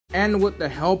And with the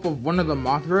help of one of the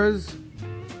Mothras,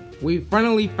 we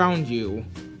finally found you.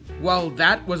 Well,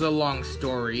 that was a long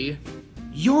story.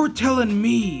 You're telling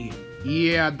me?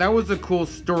 Yeah, that was a cool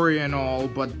story and all,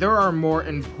 but there are more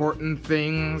important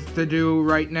things to do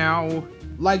right now.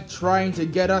 Like trying to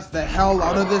get us the hell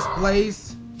out of this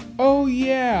place. Oh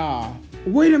yeah.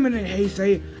 Wait a minute,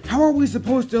 Heisei. How are we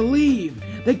supposed to leave?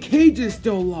 The cage is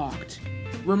still locked.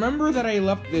 Remember that I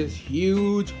left this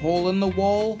huge hole in the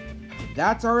wall?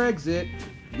 That's our exit.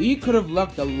 We could have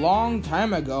left a long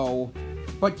time ago,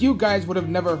 but you guys would have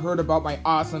never heard about my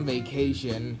awesome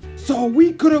vacation. So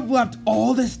we could have left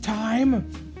all this time?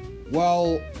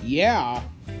 Well, yeah.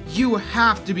 You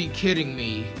have to be kidding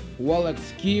me. Well,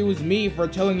 excuse me for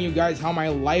telling you guys how my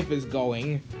life is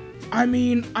going. I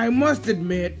mean, I must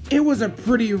admit, it was a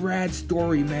pretty rad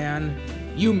story, man.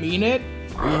 You mean it?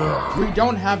 We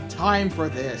don't have time for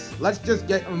this. Let's just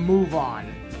get a move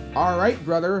on. Alright,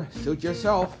 brother, suit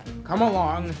yourself. Come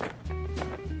along.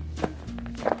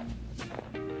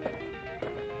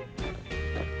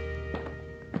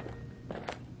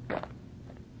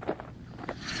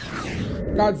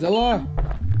 Godzilla,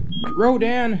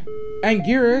 Rodan, and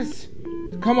Gearus,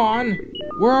 come on.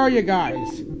 Where are you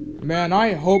guys? Man,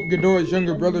 I hope Ghidorah's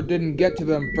younger brother didn't get to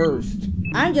them first.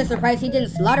 I'm just surprised he didn't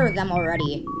slaughter them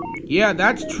already. Yeah,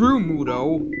 that's true,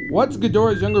 Mudo. What's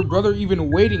Ghidorah's younger brother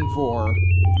even waiting for?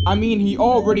 I mean, he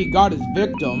already got his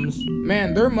victims.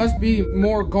 Man, there must be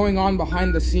more going on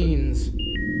behind the scenes.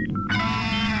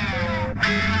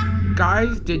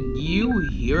 Guys, did you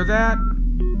hear that?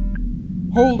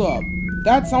 Hold up.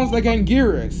 That sounds like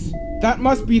Anguirus. That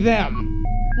must be them.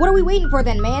 What are we waiting for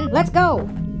then, man? Let's go.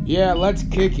 Yeah, let's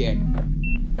kick it.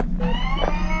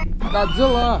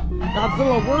 Godzilla!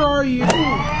 Godzilla, where are you?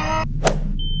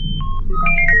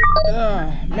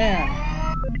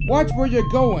 Man. Watch where you're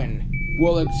going.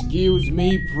 Well, excuse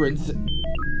me, Prince...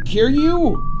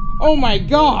 Kiryu? Oh my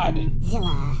god!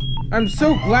 Zilla. I'm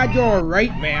so glad you're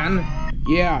alright, man.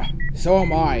 Yeah, so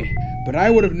am I. But I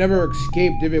would have never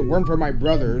escaped if it weren't for my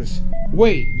brothers.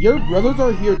 Wait, your brothers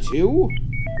are here too?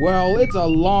 Well, it's a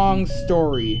long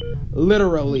story.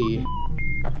 Literally.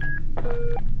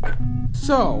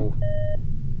 So,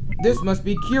 this must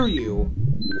be Kiryu.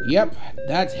 Yep,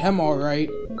 that's him alright.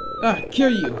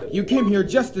 Kiryu, you came here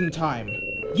just in time.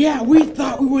 Yeah, we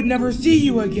thought we would never see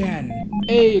you again.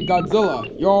 Hey, Godzilla,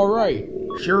 you alright?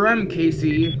 Sure am,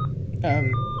 Casey.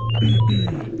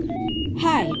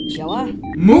 Hi, Joa.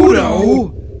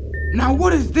 Mudo! Now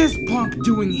what is this punk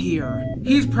doing here?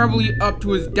 He's probably up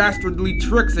to his dastardly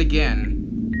tricks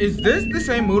again. Is this the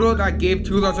same Mudo that gave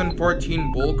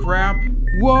 2014 bullcrap?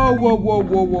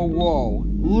 Whoa.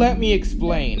 Let me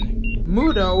explain.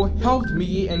 Mudo helped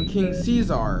me and King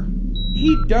Caesar.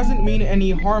 He doesn't mean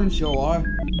any harm, Showa.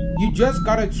 You just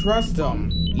gotta trust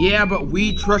him. Yeah, but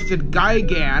we trusted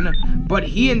Gigan, but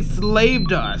he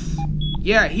enslaved us.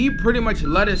 Yeah, he pretty much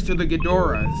led us to the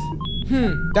Ghidorahs.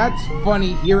 That's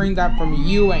funny hearing that from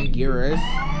you, Anguirus.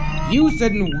 You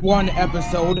said in one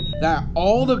episode that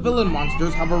all the villain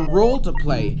monsters have a role to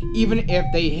play, even if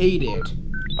they hate it.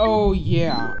 Oh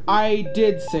yeah, I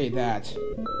did say that.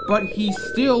 But he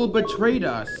still betrayed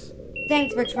us.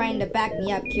 Thanks for trying to back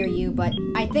me up, Kiryu, but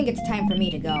I think it's time for me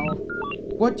to go.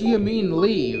 What do you mean,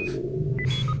 leave?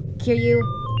 Kiryu,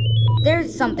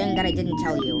 there's something that I didn't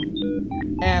tell you.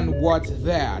 And what's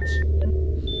that?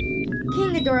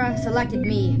 King Ghidorah selected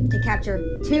me to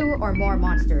capture 2 or more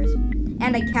monsters,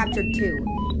 and I captured 2,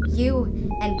 you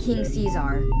and King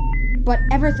Caesar. But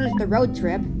ever since the road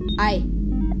trip, I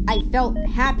felt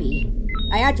happy.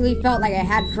 I actually felt like I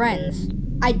had friends.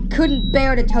 I couldn't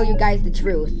bear to tell you guys the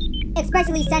truth.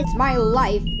 Especially since my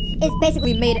life is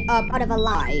basically made up out of a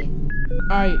lie.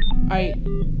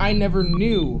 I never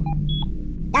knew.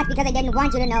 That's because I didn't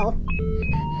want you to know.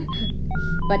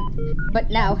 But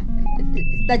now,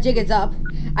 the jig is up.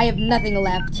 I have nothing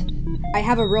left. I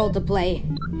have a role to play.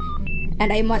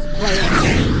 And I must play it.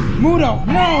 Mudo,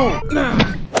 no!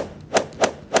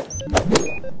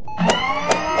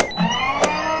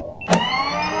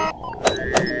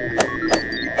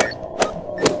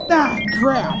 Ah,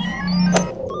 crap!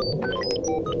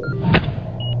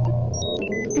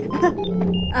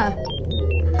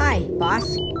 Hi,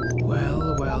 boss. Well.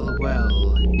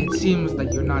 It seems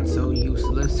like you're not so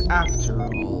useless after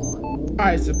all.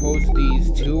 I suppose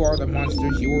these 2 are the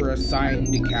monsters you were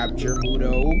assigned to capture,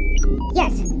 Mudo?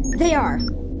 Yes, they are.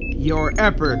 Your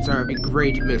efforts are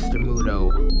great, Mr.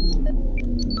 Mudo.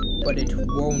 But it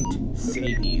won't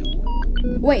save you.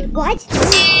 Wait, what?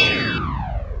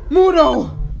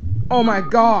 Mudo! Oh my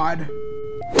god!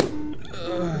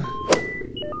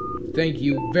 Thank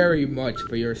you very much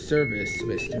for your service,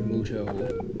 Mr. Muto.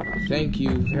 Thank you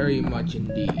very much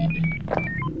indeed.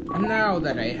 Now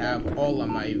that I have all of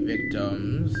my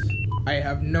victims, I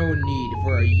have no need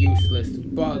for a useless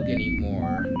bug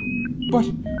anymore.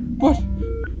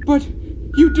 But,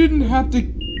 you didn't have to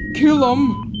kill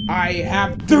him. I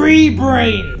have 3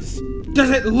 brains! Does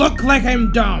it look like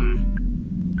I'm dumb?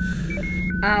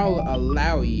 I'll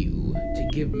allow you to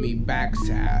give me back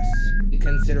sass,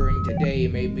 considering today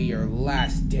may be your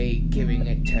last day giving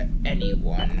it to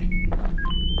anyone.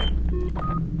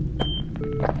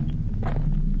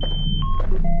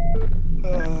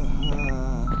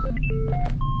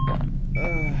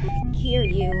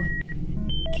 Kiryu,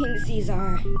 King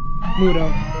Caesar.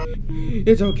 Mudo,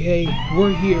 it's okay.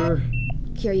 We're here.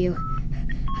 Kiryu,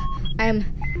 I'm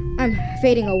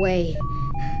fading away.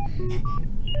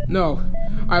 No,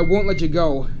 I won't let you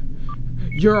go.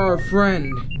 You're our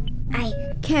friend. I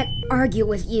can't argue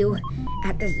with you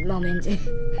at this moment.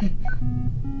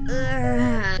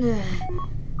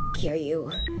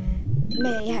 Kiryu,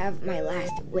 may I have my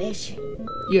last wish?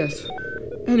 Yes,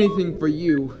 anything for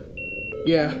you.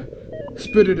 Yeah,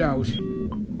 spit it out.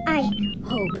 I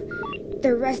hope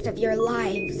the rest of your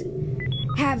lives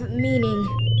have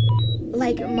meaning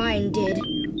like mine did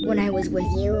when I was with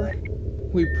you.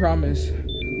 We promise.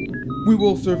 We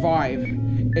will survive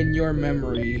in your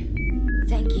memory.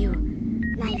 Thank you,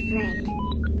 my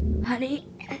friend. Honey,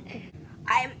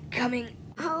 I'm coming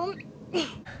home.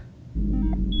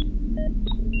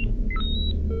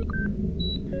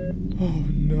 Oh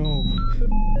no.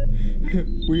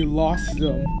 We lost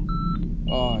them.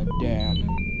 Aw, damn.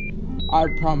 I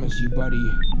promise you,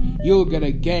 buddy, you'll get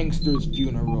a gangster's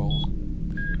funeral.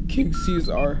 King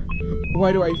Caesar,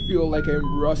 why do I feel like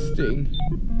I'm rusting?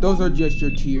 Those are just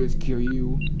your tears,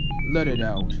 Kiryu. Let it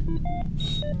out.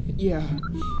 Yeah,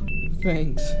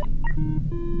 thanks.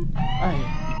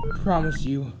 I promise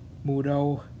you,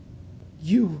 Mudo,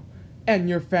 you and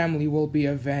your family will be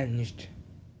avenged.